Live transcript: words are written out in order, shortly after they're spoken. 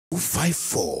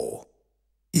Y254.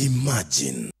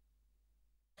 Imagine.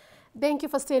 Thank you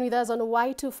for staying with us on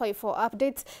Y254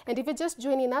 Updates. And if you're just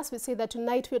joining us, we say that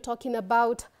tonight we're talking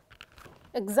about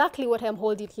exactly what I'm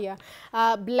holding here.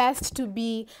 Blessed to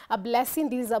be a blessing.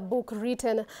 This is a book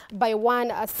written by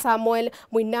one Samuel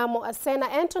Mwinamo Asena.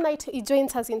 And tonight he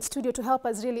joins us in studio to help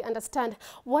us really understand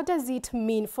what does it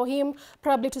mean for him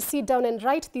probably to sit down and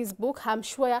write this book. I'm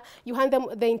sure you hand them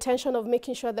the intention of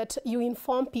making sure that you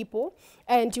inform people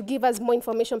and you give us more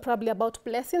information probably about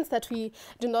blessings that we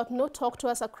do not know. Talk to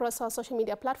us across our social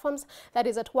media platforms. That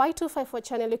is at Y254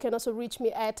 channel. You can also reach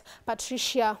me at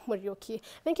Patricia Morioki.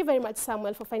 Thank you very much,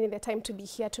 Samuel, for finding the time to be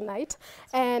here tonight.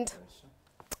 And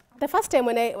the first time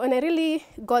when I really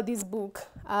got this book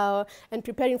and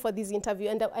preparing for this interview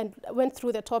and went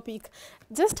through the topic,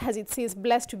 just as it says,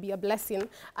 blessed to be a blessing,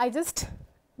 I just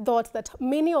thought that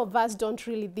many of us don't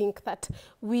really think that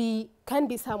we can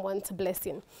be someone's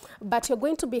blessing. But you're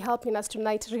going to be helping us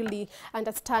tonight really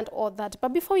understand all that.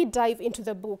 But before we dive into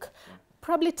the book,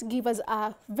 probably to give us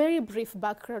a very brief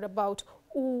background about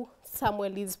who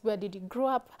Samuel is, where did he grow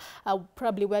up,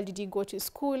 probably where did he go to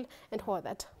school, and all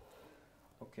that.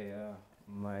 Okay,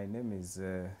 my name is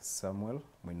Samuel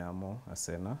Mwinamo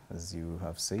Asena, as you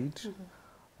have said.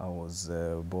 I was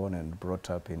born and brought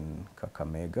up in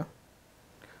Kakamega.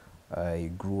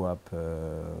 I grew up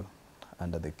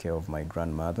under the care of my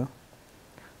grandmother,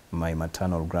 my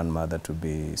maternal grandmother to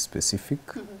be specific.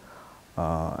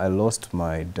 I lost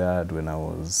my dad when I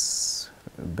was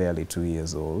barely 2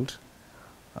 years old.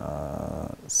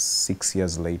 6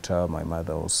 years later, my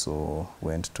mother also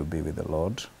went to be with the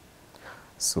Lord.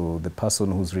 So the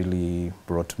person who's really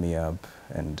brought me up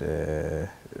and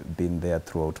been there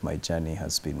throughout my journey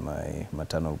has been my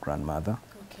maternal grandmother,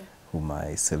 whom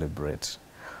I celebrate.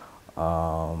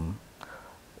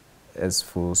 As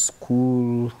for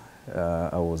school,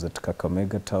 I was at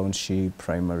Kakamega Township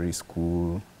Primary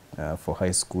School. For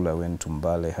high school, I went to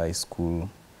Mbale High School.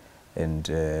 And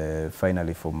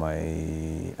finally, for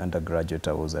my undergraduate,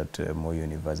 I was at Moi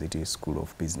University School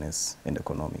of Business and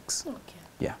Economics. Okay.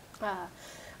 Yeah.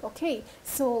 Okay,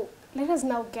 so let us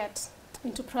now get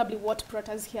into probably what brought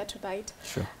us here tonight.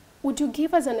 Sure. Would you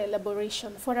give us an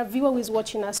elaboration for a viewer who is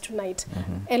watching us tonight?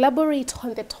 Elaborate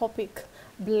on the topic,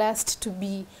 blessed to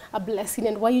be a blessing,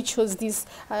 and why you chose this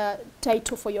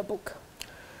title for your book.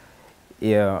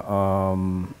 Yeah,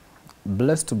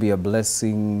 blessed to be a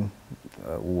blessing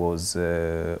was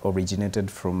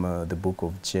originated from the book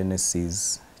of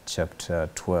Genesis, chapter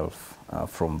 12,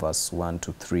 from verse 1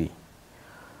 to 3.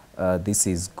 This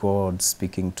is God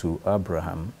speaking to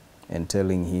Abraham and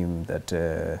telling him that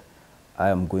I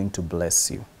am going to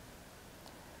bless you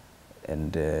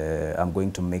and I'm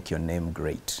going to make your name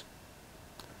great.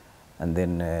 And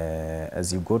then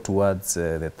as you go towards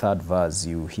the third verse,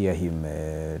 you hear him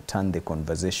turn the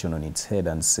conversation on its head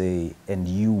and say, and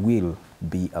you will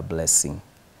be a blessing.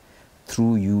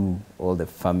 Through you, all the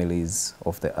families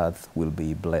of the earth will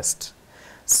be blessed.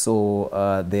 So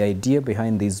the idea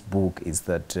behind this book is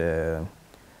that,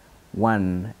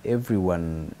 one,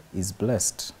 everyone is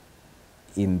blessed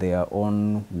in their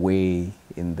own way,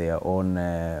 in their own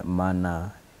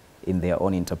manner, in their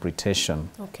own interpretation.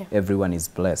 Okay. Everyone is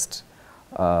blessed.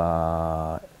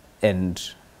 And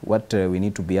what we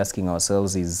need to be asking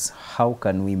ourselves is, how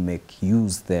can we make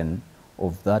use then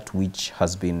of that which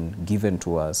has been given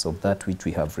to us, of that which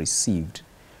we have received,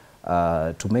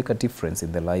 to make a difference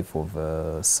in the life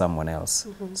of someone else.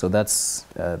 So that's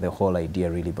the whole idea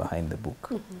really behind the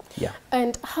book. Yeah.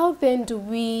 And how then do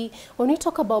we, when we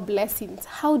talk about blessings,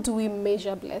 how do we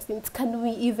measure blessings? Can we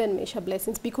even measure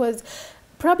blessings? Because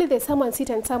probably there's someone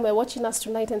sitting somewhere watching us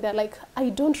tonight and they're like, I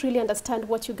don't really understand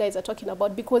what you guys are talking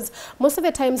about, because most of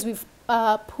the times we've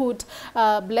put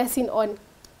blessing on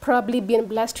probably being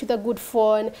blessed with a good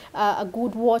phone, a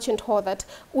good watch and all that.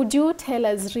 Would you tell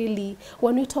us really,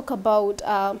 when we talk about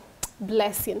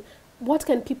blessing, what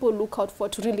can people look out for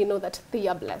to really know that they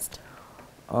are blessed?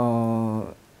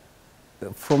 From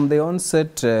the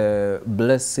onset,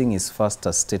 blessing is first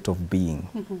a state of being.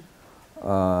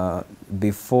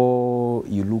 Before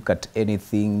you look at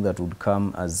anything that would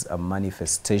come as a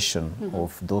manifestation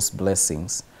of those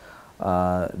blessings,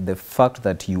 the fact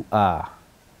that you are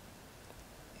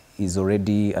is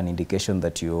already an indication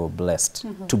that you're blessed.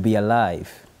 To be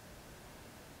alive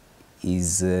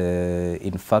is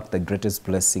in fact the greatest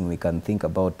blessing we can think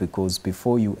about, because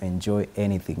before you enjoy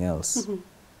anything else,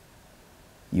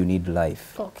 you need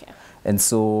life. Okay. And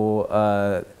so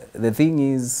the thing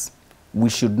is, we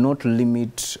should not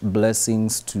limit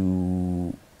blessings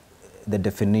to the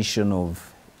definition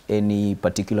of any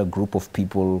particular group of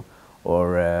people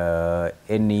or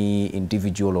any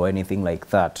individual or anything like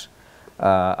that.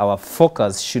 Our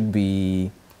focus should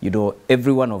be, you know,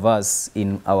 every one of us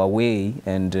in our way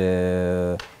and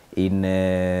in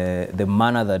the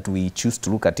manner that we choose to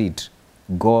look at it.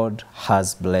 God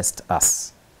has blessed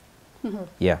us.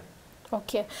 Yeah.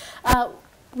 Okay.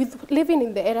 With living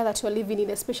in the era that you're living in,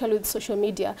 especially with social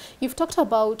media, you've talked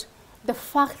about the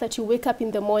fact that you wake up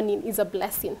in the morning is a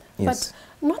blessing. Yes.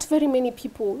 But not very many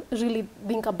people really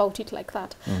think about it like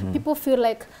that. People feel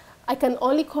like, I can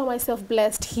only call myself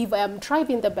blessed if I am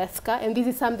driving the best car, and this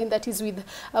is something that is with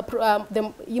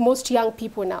the most young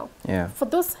people now. Yeah. For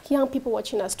those young people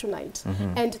watching us tonight,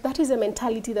 and that is a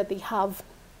mentality that they have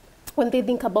when they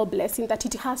think about blessing, that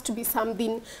it has to be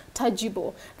something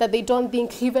tangible, that they don't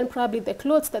think even probably the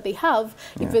clothes that they have,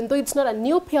 even though it's not a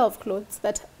new pair of clothes,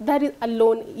 that is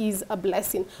alone is a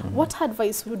blessing. What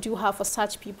advice would you have for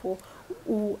such people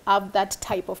who have that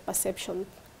type of perception?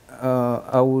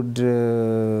 I would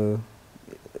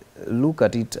look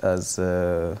at it as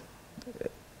the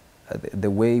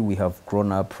way we have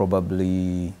grown up,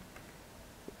 probably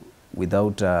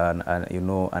without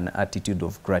an attitude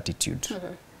of gratitude.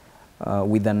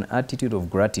 With an attitude of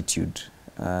gratitude,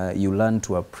 you learn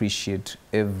to appreciate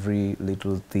every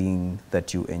little thing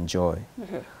that you enjoy.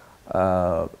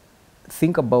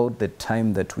 Think about the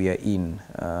time that we are in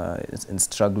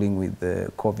struggling with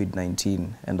the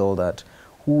COVID-19 and all that.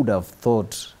 Who would have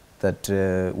thought that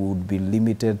we would be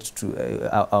limited to,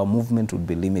 our movement would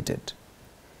be limited?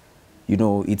 You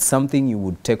know, it's something you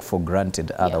would take for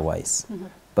granted otherwise.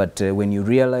 But when you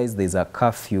realize there's a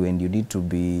curfew and you need to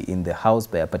be in the house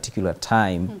by a particular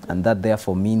time, and that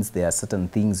therefore means there are certain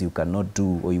things you cannot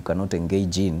do or you cannot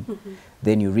engage in,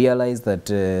 then you realize that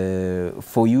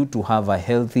for you to have a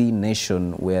healthy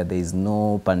nation where there is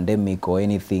no pandemic or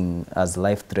anything as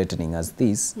life-threatening as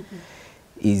this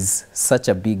is such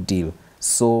a big deal.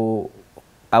 So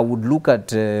I would look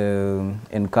at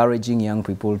encouraging young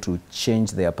people to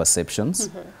change their perceptions.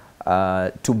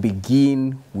 To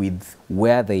begin with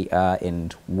where they are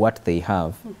and what they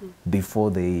have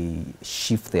before they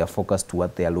shift their focus to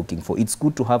what they are looking for. It's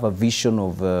good to have a vision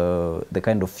of the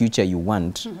kind of future you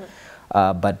want,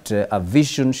 but a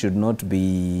vision should not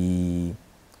be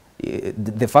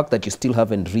the fact that you still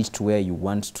haven't reached where you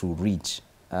want to reach.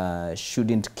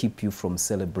 Shouldn't keep you from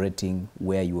celebrating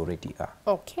where you already are.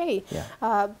 Okay.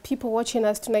 Yeah. People watching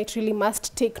us tonight really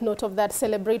must take note of that.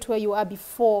 Celebrate where you are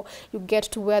before you get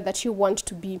to where that you want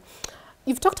to be.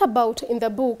 You've talked about, in the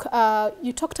book,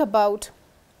 you talked about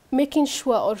making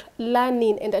sure or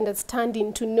learning and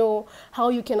understanding to know how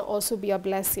you can also be a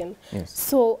blessing. Yes.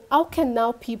 So how can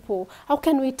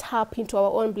we tap into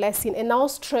our own blessing and now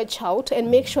stretch out and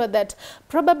make sure that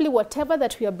probably whatever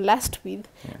that we are blessed with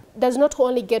does not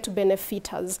only get to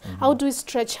benefit us? How do we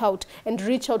stretch out and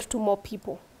reach out to more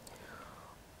people?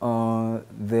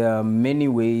 There are many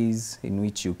ways in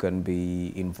which you can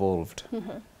be involved.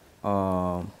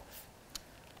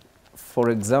 For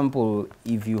example,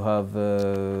 if you have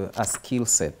a skill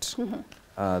set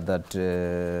that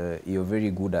you're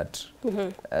very good at,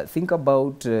 think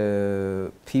about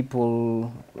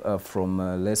people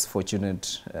from less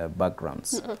fortunate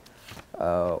backgrounds.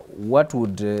 What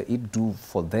would it do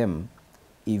for them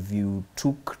if you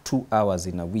took 2 hours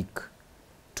in a week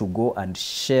to go and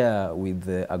share with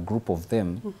a group of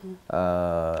them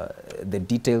the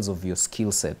details of your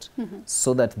skill set,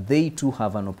 so that they too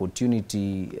have an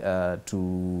opportunity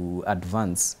to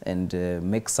advance and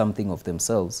make something of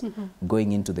themselves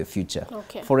going into the future.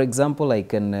 Okay. For example, I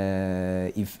can,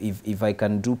 if I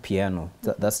can do piano,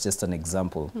 that's just an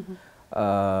example.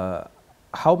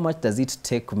 How much does it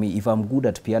take me, if I'm good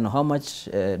at piano, how much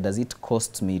does it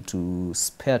cost me to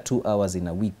spare 2 hours in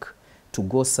a week to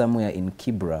go somewhere in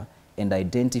Kibra and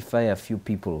identify a few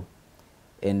people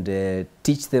and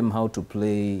teach them how to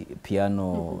play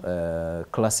piano,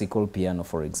 classical piano,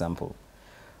 for example?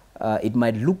 It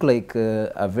might look like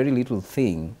a very little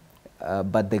thing,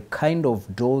 but the kind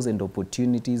of doors and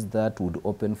opportunities that would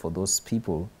open for those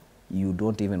people, you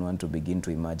don't even want to begin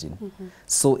to imagine.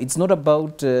 So it's not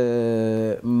about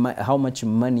how much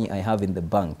money I have in the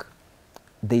bank.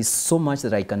 There's so much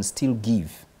that I can still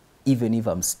give, even if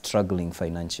I'm struggling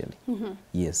financially.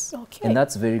 Yes. Okay. And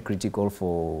that's very critical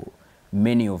for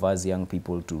many of us young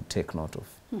people to take note of.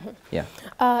 Yeah.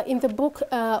 In the book,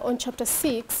 on chapter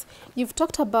 6, you've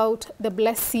talked about the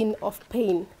blessing of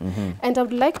pain. And I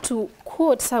would like to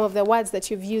quote some of the words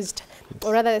that you've used,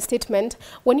 or rather a statement.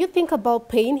 When you think about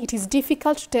pain, it is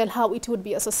difficult to tell how it would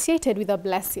be associated with a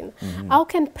blessing. How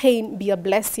can pain be a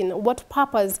blessing? What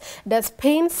purpose does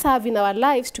pain serve in our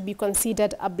lives to be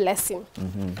considered a blessing?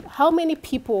 How many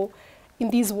people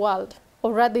in this world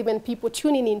or rather even people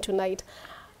tuning in tonight,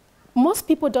 most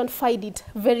people don't find it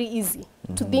very easy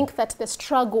to think that the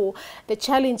struggle, the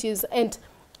challenges, and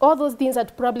all those things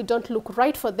that probably don't look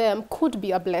right for them could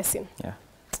be a blessing. Yeah.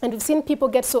 And we've seen people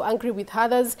get so angry with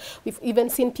others. We've even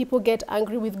seen people get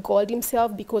angry with God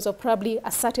himself because of probably a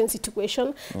certain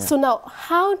situation. Yeah. So now,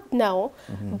 how now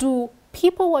do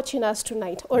people watching us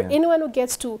tonight, or anyone who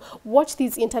gets to watch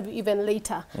this interview even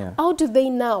later, how do they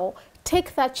now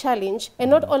take that challenge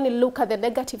and not only look at the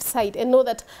negative side and know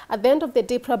that at the end of the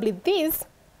day, probably this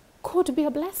could be a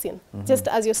blessing? Just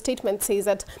as your statement says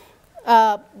that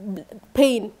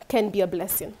pain can be a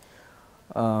blessing.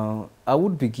 I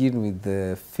would begin with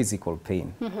the physical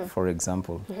pain, for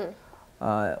example.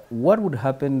 What would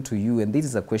happen to you, and this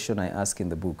is a question I ask in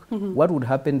the book, what would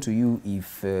happen to you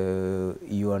if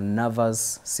your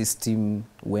nervous system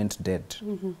went dead?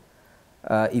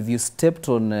 If you stepped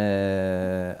on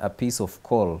a piece of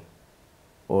coal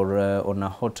or on a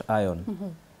hot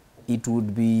iron, it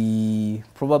would be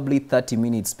probably 30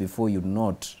 minutes before you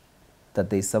note that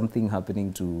there's something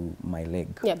happening to my leg.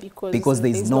 Yeah, because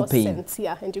there's no pain. Sense,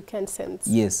 yeah, and you can't sense.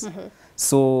 Yes.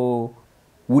 So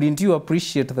wouldn't you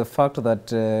appreciate the fact that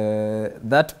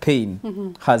that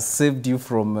pain has saved you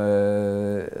from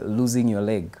losing your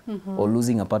leg or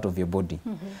losing a part of your body?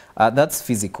 That's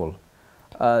physical.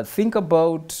 Think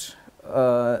about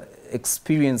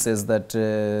experiences that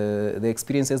the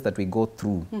experiences that we go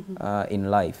through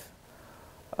in life.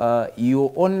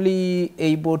 You're only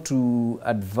able to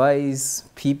advise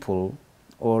people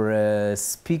or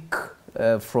speak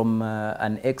from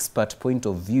an expert point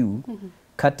of view,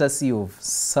 courtesy of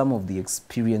some of the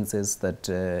experiences that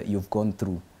you've gone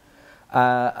through.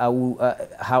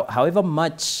 However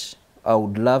much I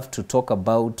would love to talk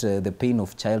about the pain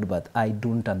of childbirth, I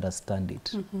don't understand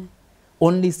it.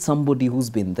 Only somebody who's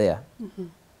been there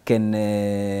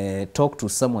can talk to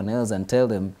someone else and tell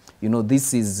them, you know,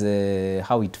 this is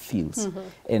how it feels.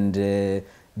 And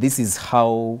this is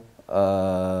how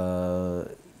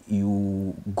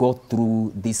you go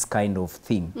through this kind of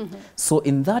thing. So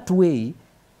in that way,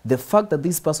 the fact that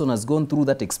this person has gone through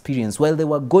that experience, while they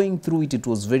were going through it, it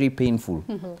was very painful.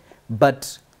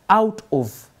 But out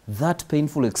of that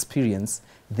painful experience,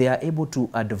 they are able to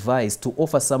advise, to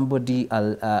offer somebody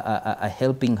a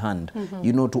helping hand,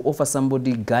 you know, to offer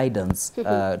somebody guidance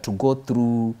to go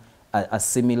through a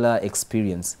similar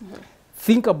experience.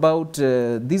 Think about,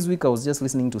 this week I was just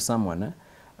listening to someone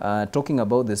talking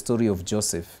about the story of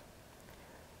Joseph.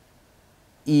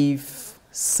 If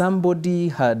somebody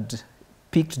had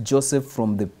picked Joseph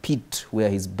from the pit where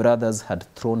his brothers had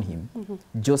thrown him,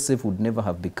 Joseph would never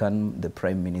have become the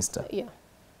prime minister. Yeah.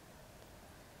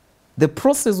 The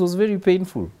process was very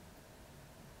painful.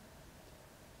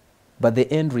 But the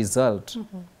end result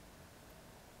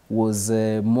was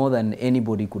more than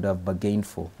anybody could have bargained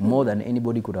for, more than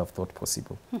anybody could have thought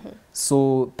possible.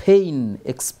 So pain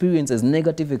experiences,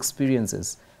 negative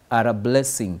experiences are a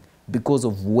blessing because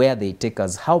of where they take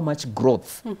us, how much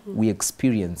growth we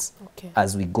experience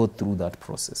as we go through that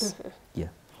process. Yeah.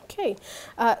 Okay,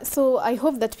 so I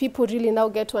hope that people really now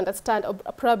get to understand or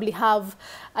probably have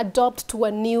adopt to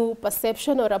a new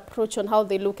perception or approach on how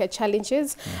they look at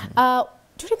challenges.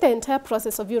 During the entire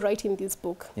process of you writing this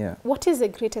book, what is the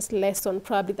greatest lesson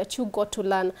probably that you got to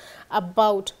learn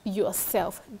about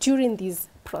yourself during this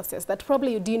process that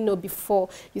probably you didn't know before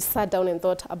you sat down and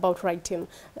thought about writing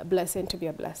A Blessing to be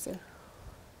a Blessing?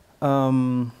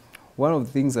 One of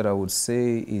the things that I would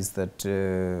say is that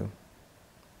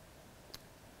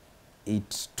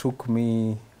it took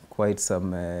me quite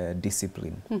some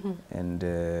discipline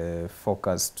and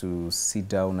focus to sit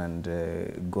down and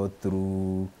go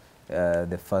through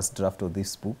the first draft of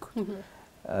this book.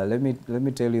 Let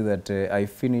me tell you that I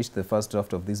finished the first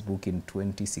draft of this book in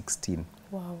 2016.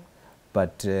 Wow.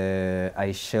 But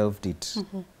I shelved it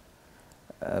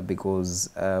because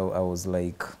I was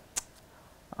like,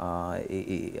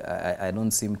 I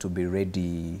don't seem to be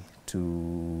ready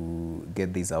to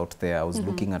get this out there. I was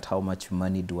looking at how much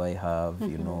money do I have,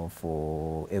 you know,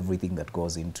 for everything that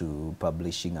goes into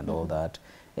publishing and all that,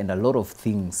 and a lot of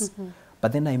things.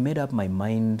 But then I made up my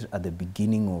mind at the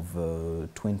beginning of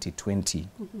 2020,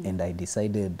 and I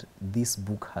decided this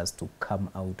book has to come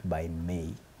out by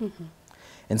May.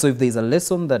 And so if there's a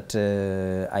lesson that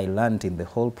I learned in the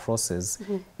whole process,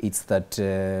 it's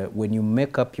that when you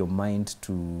make up your mind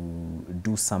to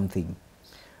do something,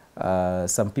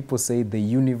 some people say the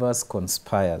universe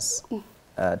conspires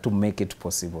to make it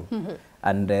possible.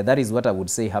 And that is what I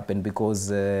would say happened,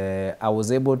 because I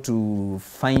was able to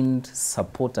find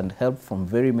support and help from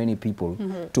very many people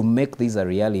to make this a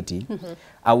reality.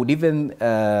 I would even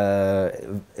dare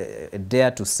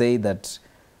to say that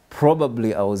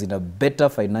probably I was in a better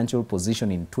financial position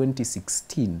in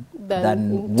 2016 Than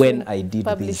than when I did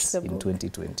publish this the in book.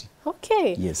 2020.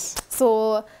 Okay. Yes.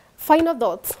 So, final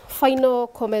thoughts, final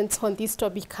comments on this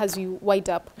topic as we wind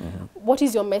up. What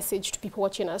is your message to people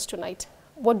watching us tonight?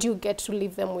 What do you get to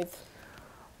leave them with?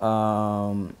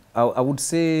 I would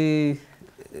say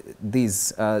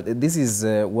this. This is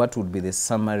what would be the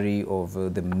summary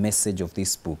of the message of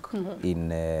this book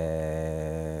in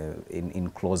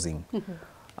closing.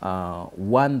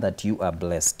 One, that you are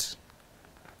blessed.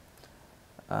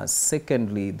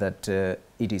 Secondly, that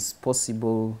it is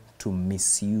possible to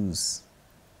misuse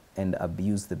and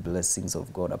abuse the blessings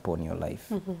of God upon your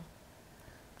life.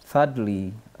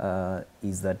 Thirdly,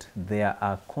 is that there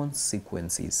are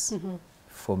consequences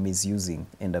for misusing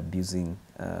and abusing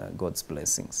God's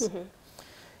blessings.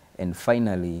 And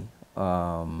finally,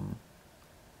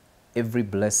 every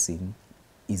blessing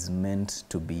is meant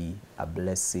to be a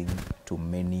blessing to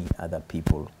many other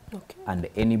people. Okay. And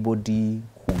anybody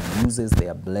who uses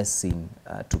their blessing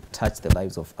to touch the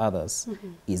lives of others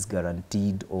is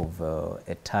guaranteed of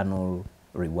eternal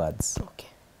rewards. Okay.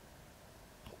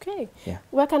 Okay. Yeah.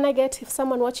 Where can I get, if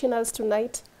someone watching us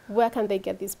tonight, where can they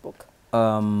get this book?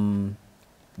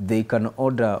 They can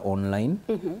order online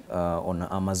on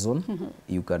Amazon.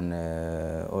 You can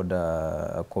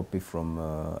order a copy from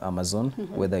Amazon,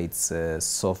 whether it's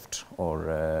soft or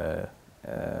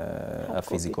a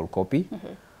physical copy.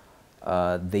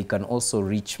 They can also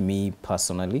reach me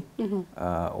personally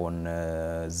on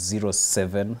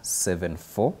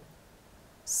 0774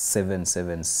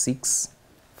 776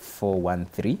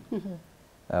 413.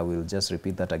 I will just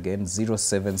repeat that again,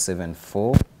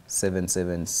 0774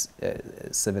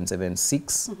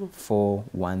 776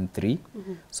 413.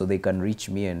 So they can reach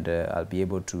me and I'll be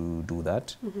able to do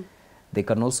that. They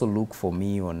can also look for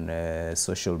me on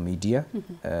social media.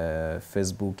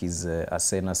 Facebook is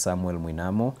Asena Samuel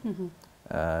Mwinamo.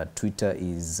 Twitter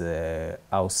is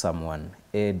Awsomeone,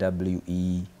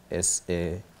 AWESAMONE.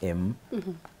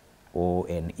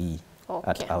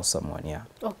 At Awsomeone, yeah.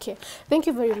 Okay. Thank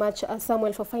you very much,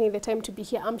 Samuel, for finding the time to be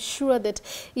here. I'm sure that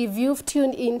if you've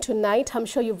tuned in tonight, I'm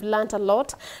sure you've learned a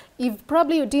lot. If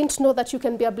probably you didn't know that you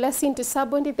can be a blessing to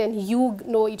somebody, then you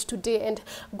know it today, and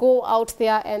go out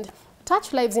there and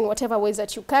touch lives in whatever ways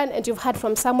that you can. And you've heard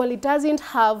from Samuel, it doesn't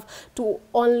have to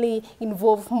only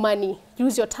involve money.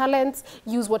 Use your talents,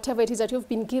 use whatever it is that you've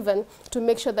been given to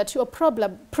make sure that you're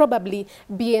probably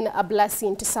being a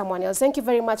blessing to someone else. Thank you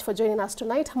very much for joining us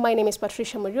tonight. My name is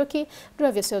Patricia Muriuki. Do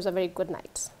have yourselves a very good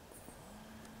night.